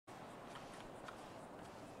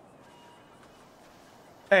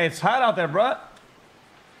Hey, it's hot out there, bro.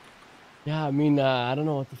 Yeah, I mean, I don't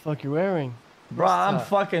know what the fuck you're wearing. Bro, It's, I'm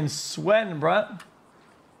fucking sweating, bro.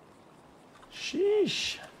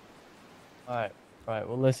 Sheesh. all right.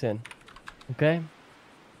 Well, listen, okay.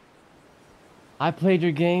 I played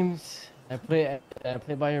your games. I play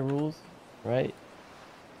by your rules, right?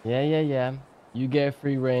 Yeah. You get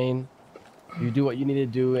free reign. You do what you need to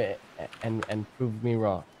do and prove me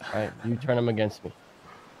wrong, right? You turn them against me.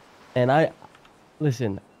 And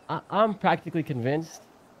listen, I'm practically convinced,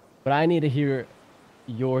 but I need to hear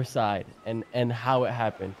your side and how it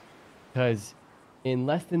happened. Because in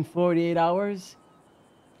less than 48 hours,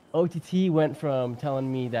 OTT went from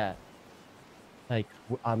telling me that, like,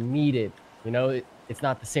 I'm needed, it's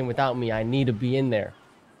not the same without me. I need to be in there.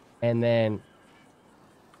 And then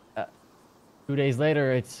 2 days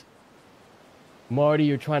later, it's Marty,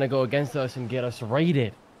 you're trying to go against us and get us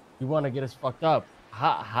raided. You want to get us fucked up.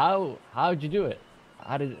 How'd you do it?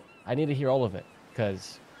 I need to hear all of it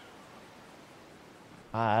because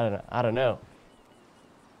I don't know.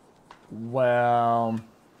 Well,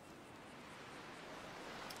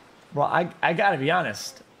 bro, I gotta be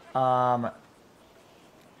honest. I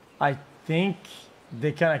think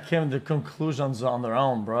they kind of came to conclusions on their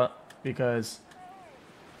own, bro. Because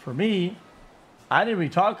for me, I didn't really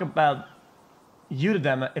talk about you to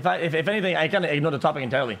them. If anything, I kind of ignored the topic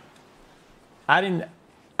entirely. I didn't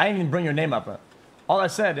even bring your name up. All I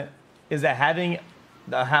said is that having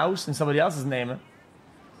the house in somebody else's name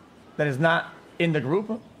that is not in the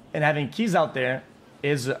group and having keys out there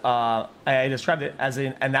is I described it as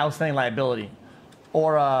an outstanding liability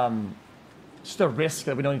or just a risk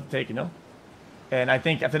that we don't need to take, And I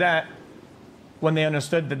think after that, when they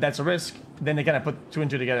understood that that's a risk, then they kind of put two and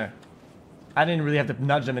two together. I didn't really have to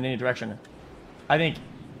nudge them in any direction. I think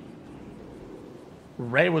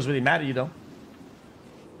Ray was really mad at you, though.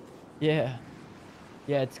 Yeah,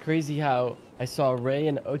 it's crazy how I saw Ray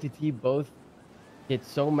and OTT both get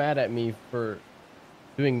so mad at me for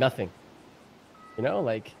doing nothing.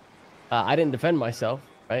 Like I didn't defend myself,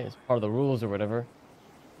 right? It's part of the rules or whatever.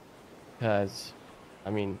 Because, I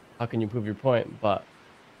mean, how can you prove your point? But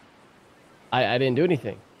I didn't do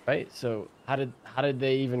anything, right? So how did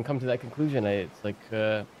they even come to that conclusion? It's like,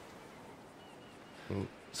 so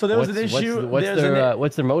there was an issue.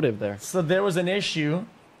 What's their motive there? So there was an issue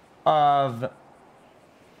of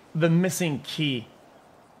the missing key.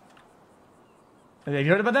 Have you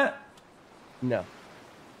heard about that? No.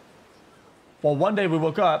 Well, one day we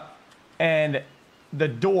woke up and the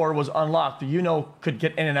door was unlocked. Could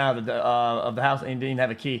get in and out of the house and didn't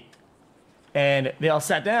have a key. And they all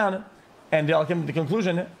sat down and they all came to the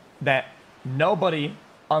conclusion that nobody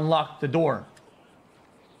unlocked the door.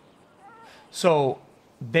 So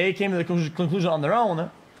they came to the conclusion on their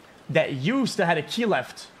own that you still had a key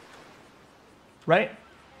left, right?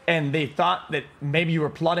 And they thought that maybe you were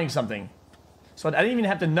plotting something. So I didn't even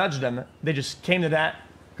have to nudge them. They just came to that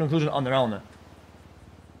conclusion on their own.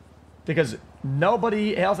 Because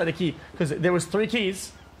nobody else had a key. Because there was 3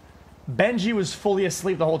 keys. Benji was fully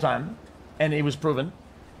asleep the whole time. And it was proven.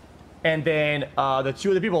 And then the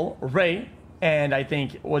 2 other people, Ray, and I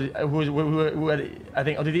think, who had, I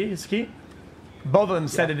think ODD, his key. Both of them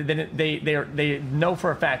said that they know for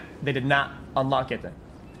a fact they did not unlock it.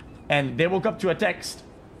 And they woke up to a text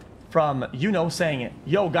from saying,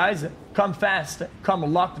 yo guys, come fast,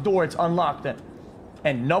 come lock the door, it's unlocked.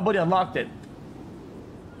 And nobody unlocked it.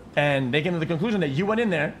 And they came to the conclusion that you went in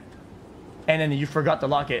there and then you forgot to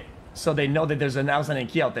lock it. So they know that there's an outstanding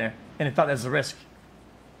key out there and they thought that's a risk.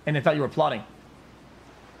 And they thought you were plotting.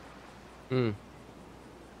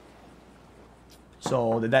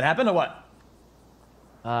 So did that happen or what?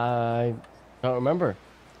 I don't remember.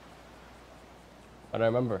 I don't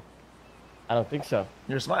remember. I don't think so.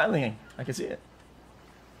 You're smiling. I can see it.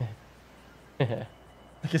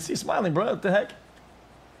 I can see you smiling, bro. What the heck?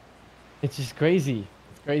 It's just crazy.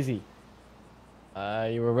 It's crazy.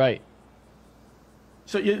 You were right.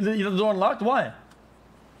 So the door unlocked? Why?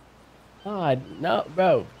 No,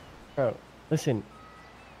 bro. Listen.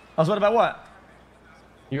 I was what about what?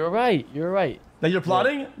 You're right. That you're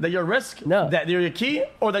plotting? That you're a risk? No. That you're your key?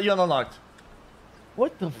 Or that you're unlocked?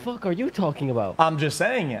 What the fuck are you talking about? I'm just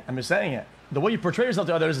saying it. The way you portray yourself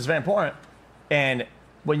to others is very important. And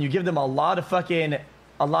when you give them a lot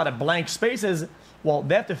of blank spaces, well,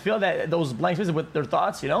 they have to fill those blank spaces with their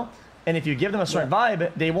thoughts, And if you give them a certain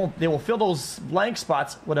vibe, they will fill those blank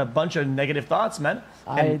spots with a bunch of negative thoughts, man.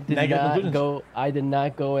 I did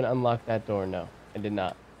not go and unlock that door. No, I did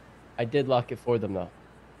not. I did lock it for them though.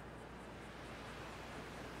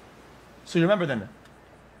 So you remember them?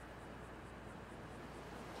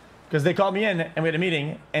 Because they called me in and we had a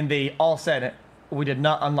meeting and they all said we did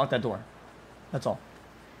not unlock that door. That's all.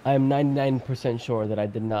 I am 99% sure that I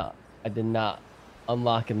did not. I did not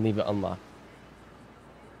unlock and leave it unlocked.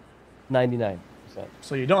 99%.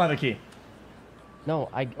 So you don't have a key. No,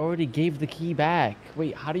 I already gave the key back.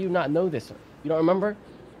 Wait, how do you not know this? You don't remember?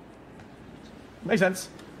 Makes sense.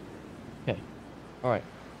 Okay. All right.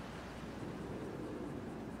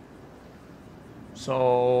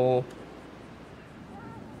 So...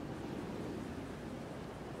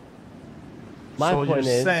 My so point you're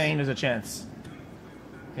is, saying there's a chance.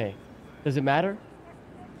 okay, does it matter?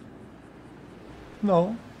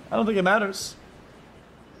 No, I don't think it matters.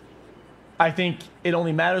 I think it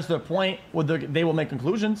only matters to the point where they will make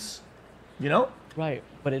conclusions. You know? Right,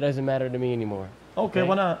 but it doesn't matter to me anymore. Okay,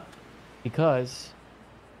 why not? Because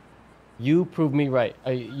you proved me right.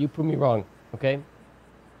 You proved me wrong, okay?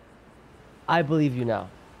 I believe you now.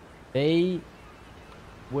 They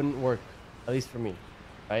wouldn't work, at least for me,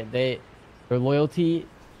 right? Their loyalty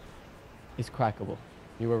is crackable.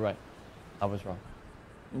 You were right. I was wrong.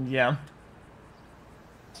 Yeah.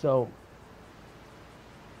 So,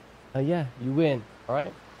 yeah, you win, all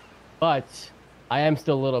right? But I am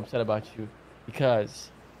still a little upset about you because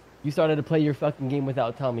you started to play your fucking game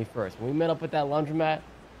without telling me first. When we met up at that laundromat,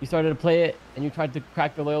 you started to play it and you tried to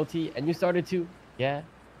crack the loyalty and you started to. Yeah,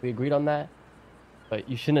 we agreed on that. But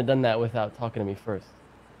you shouldn't have done that without talking to me first.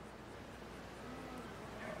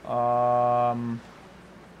 Hold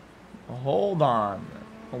on.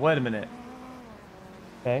 Wait a minute.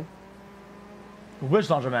 Okay? Which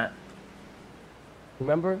laundromat?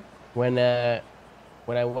 Remember when I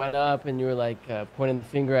went up and you were like pointing the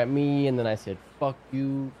finger at me and then I said, fuck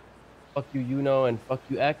you, you know, and fuck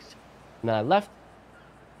you, X. And then I left.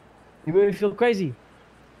 You made me feel crazy.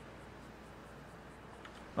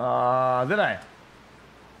 Did I?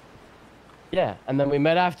 Yeah, and then we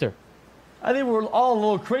met after. I think we were all a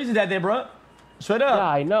little crazy that day, bro. Straight up. Yeah,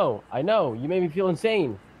 I know. You made me feel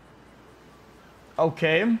insane.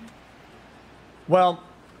 Okay. Well,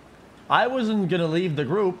 I wasn't gonna leave the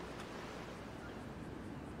group.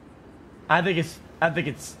 I think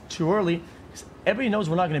it's too early. Everybody knows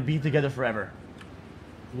we're not gonna be together forever.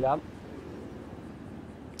 Yeah.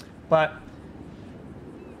 But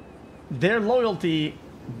their loyalty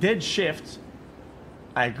did shift.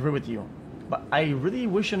 I agree with you. But I really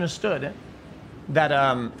wish you understood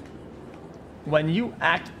that when you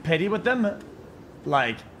act petty with them,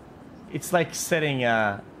 like, it's like setting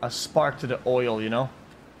a spark to the oil, you know?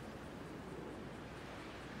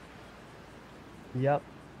 Yep.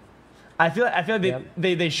 I feel like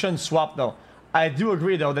they shouldn't swap though. I do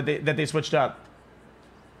agree though that they switched up.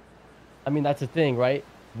 I mean, that's the thing, right?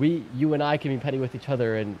 You and I can be petty with each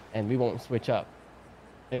other and we won't switch up.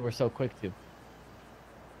 They were so quick to.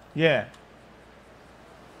 Yeah.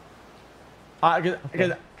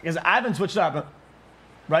 Because I haven't switched up,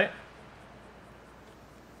 right?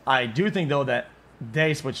 I do think though that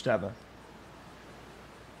they switched up.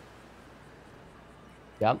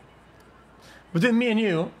 Yep. Between me and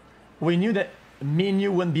you, we knew that me and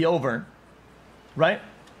you wouldn't be over, right?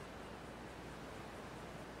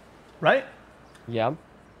 Right? Yeah.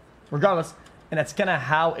 Regardless, and that's kind of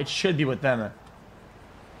how it should be with them.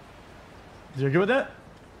 Do you agree with that?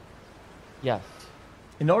 Yes.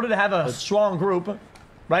 In order to have a strong group,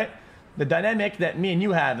 right? The dynamic that me and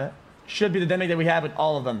you have should be the dynamic that we have with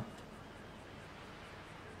all of them.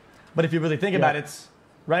 But if you really think about it,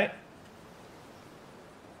 right?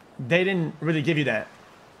 They didn't really give you that.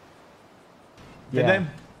 Did they?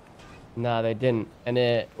 Nah, they didn't. And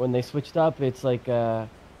when they switched up, it's like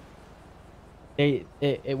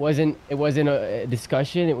it wasn't a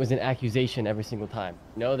discussion, it was an accusation every single time.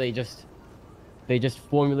 You know, they just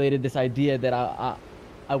formulated this idea that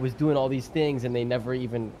I was doing all these things and they never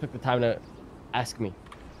even took the time to ask me,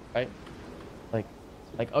 right?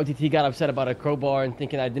 Like OTT got upset about a crowbar and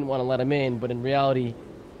thinking I didn't want to let him in, but in reality,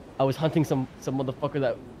 I was hunting some motherfucker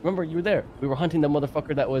that, remember, you were there. We were hunting the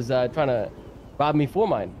motherfucker that was trying to rob me for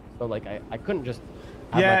mine. So like I couldn't just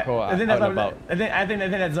have my pro I think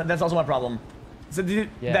that's also my problem. So I think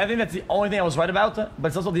that's the only thing I was right about, but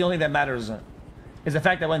it's also the only thing that matters. Is the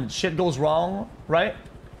fact that when shit goes wrong, right?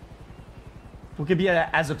 We could be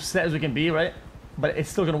as upset as we can be, right? But it's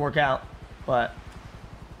still gonna work out. But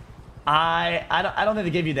I don't think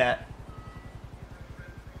they gave you that.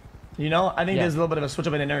 You know, I think there's a little bit of a switch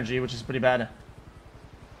up in energy, which is pretty bad.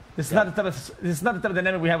 This is not the type of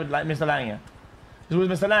dynamic we have with like Mr. Lang. With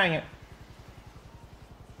Mr. Lang,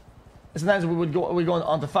 sometimes we would go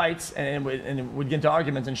on to fights and we'd get into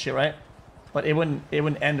arguments and shit, right? But it wouldn't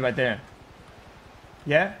end right there.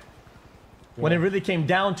 Yeah? When it really came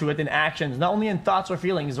down to it in actions, not only in thoughts or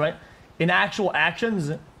feelings, right? In actual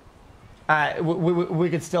actions, we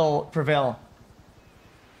could still prevail.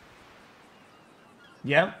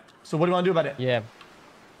 Yeah? So what do you want to do about it? Yeah.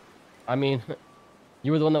 I mean,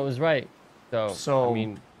 you were the one that was right. So I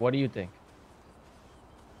mean, what do you think?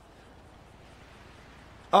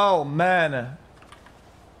 Oh, man.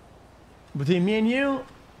 Between me and you,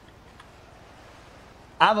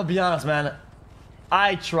 I'm gonna be honest, man.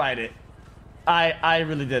 I tried it. I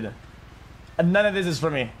really did. And none of this is for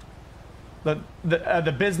me.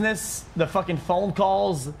 The business, the fucking phone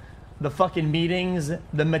calls, the fucking meetings,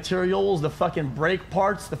 the materials, the fucking brake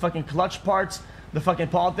parts, the fucking clutch parts, the fucking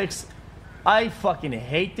politics. I fucking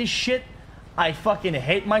hate this shit. I fucking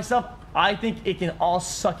hate myself. I think it can all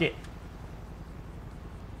suck it.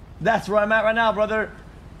 That's where I'm at right now, brother.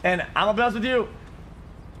 And I'm gonna be honest with you.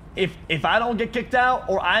 If I don't get kicked out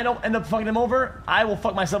or I don't end up fucking them over, I will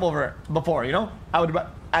fuck myself over before, you know?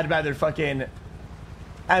 I'd rather fucking...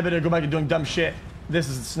 I'd better go back to doing dumb shit. This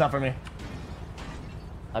is not for me.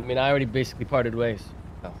 I mean, I already basically parted ways.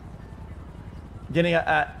 So. Getting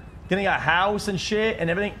a house and shit and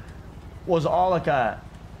everything was all like an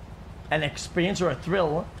experience or a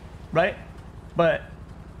thrill, right? But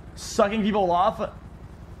sucking people off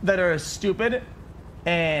that are stupid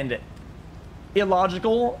and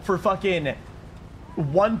illogical for fucking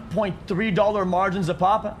 $1.3 margins a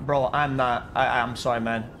pop, bro. I'm sorry,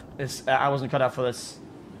 man. I wasn't cut out for this.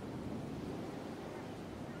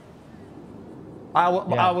 I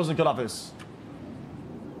wasn't cut out for this.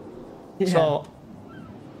 Yeah. So,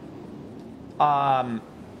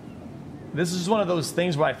 this is one of those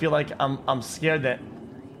things where I feel like I'm scared that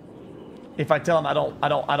if I tell them I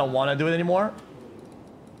don't want to do it anymore,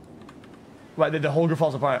 right, the whole group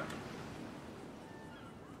falls apart.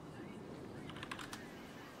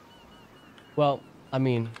 Well, I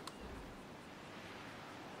mean,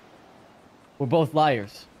 we're both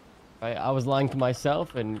liars, right? I was lying to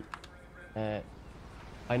myself, and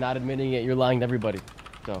by not admitting it, you're lying to everybody.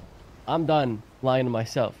 So, I'm done lying to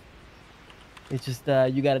myself. It's just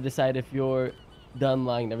you gotta decide if you're done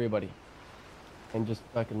lying to everybody, and just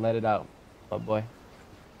fucking let it out, my boy.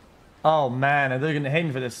 Oh man, they're gonna hate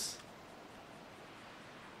me for this,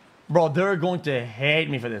 bro. They're going to hate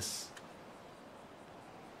me for this.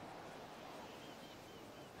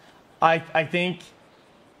 I think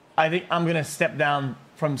I'm gonna step down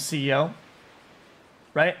from CEO,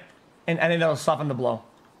 right? And I think that'll soften the blow.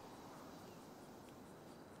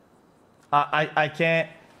 I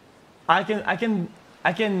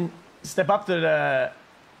can step up to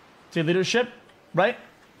leadership, right?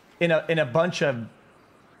 In a bunch of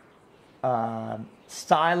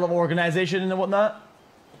style of organization and whatnot,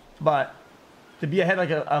 but to be ahead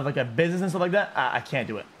of a business and stuff like that, I can't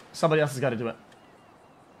do it. Somebody else has got to do it.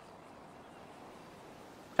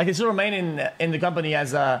 I can still remain in the company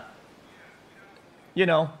as a, you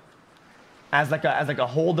know, as like a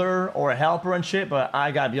holder or a helper and shit. But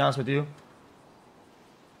I gotta be honest with you,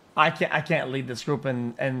 I can't lead this group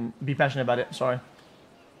and be passionate about it. Sorry.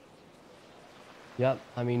 Yep.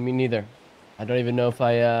 I mean, me neither. I don't even know if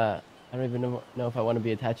I don't even know if I want to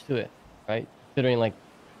be attached to it, right? Considering like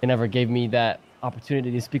they never gave me that opportunity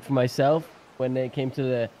to speak for myself when it came to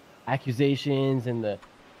the accusations and the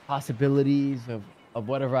possibilities of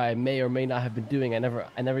whatever I may or may not have been doing. I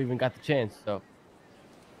never even got the chance. So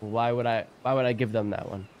why would I give them that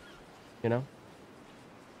one? You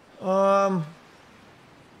know?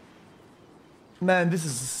 Man, this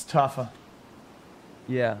is tougher.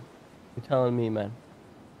 Yeah. You're telling me, man.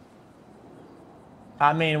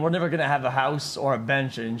 I mean, we're never gonna have a house or a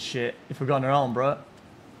bench and shit if we go on our own, bro.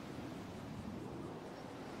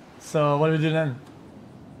 So what do we do then?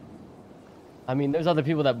 I mean, there's other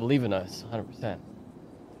people that believe in us, 100%.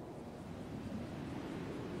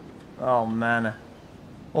 Oh man,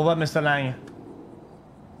 what about Mr. Lang?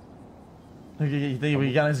 You think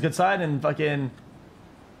we got his good side and fucking?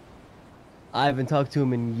 I haven't talked to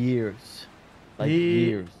him in years, like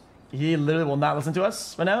years. He literally will not listen to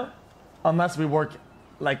us right now, unless we work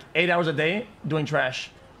like 8 hours a day doing trash.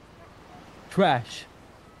 Trash.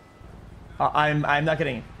 I'm not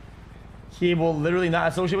kidding. He will literally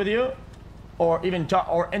not associate with you, or even talk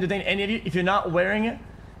or entertain any of you if you're not wearing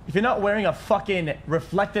a fucking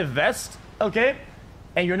reflective vest, okay?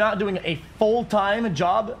 And you're not doing a full-time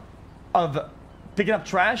job of picking up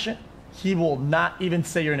trash, he will not even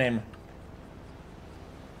say your name.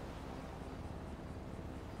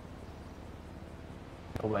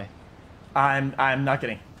 No way. I'm not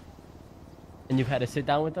kidding. And you've had to sit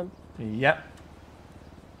down with them? Yep.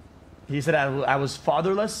 He said I was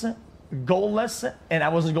fatherless, goalless, and I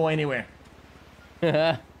wasn't going anywhere.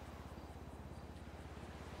 That's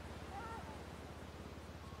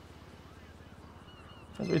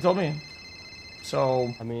what he told me.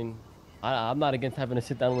 So I mean, I'm not against having to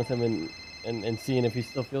sit down with him and seeing if he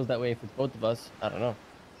still feels that way for both of us. I don't know.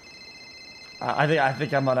 I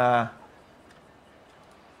think I'm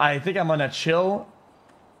gonna chill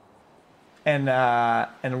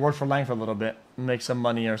and work for Lang for a little bit, make some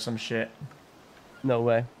money or some shit. No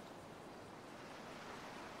way.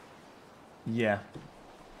 Yeah.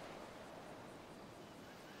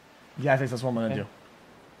 Yeah, I think that's what I'm gonna do.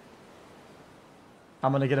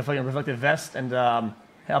 I'm gonna get a fucking reflective vest and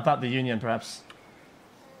help out the union, perhaps.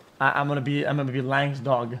 I'm gonna be Lang's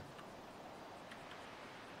dog.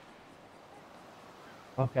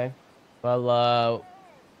 Okay. Well,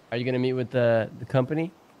 are you gonna meet with the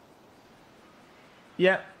company?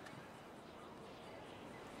 Yeah.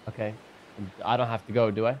 Okay. I don't have to go,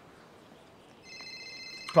 do I?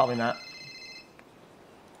 Probably not.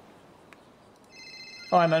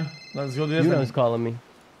 All right, man. Let's go do this. Yuno's calling me.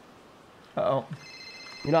 Uh-oh.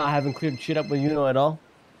 You know, I haven't cleared shit up with Yuno at all.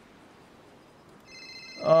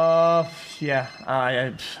 Yeah.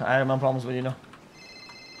 I have my problems with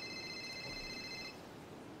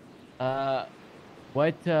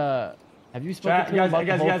What, have you spoken to him about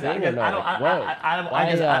the whole thing or no? I don't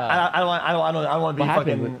want to be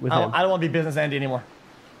fucking. I don't want to be business Andy anymore.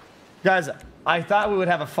 Guys, I thought we would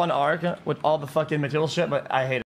have a fun arc with all the fucking material shit, but I hate it.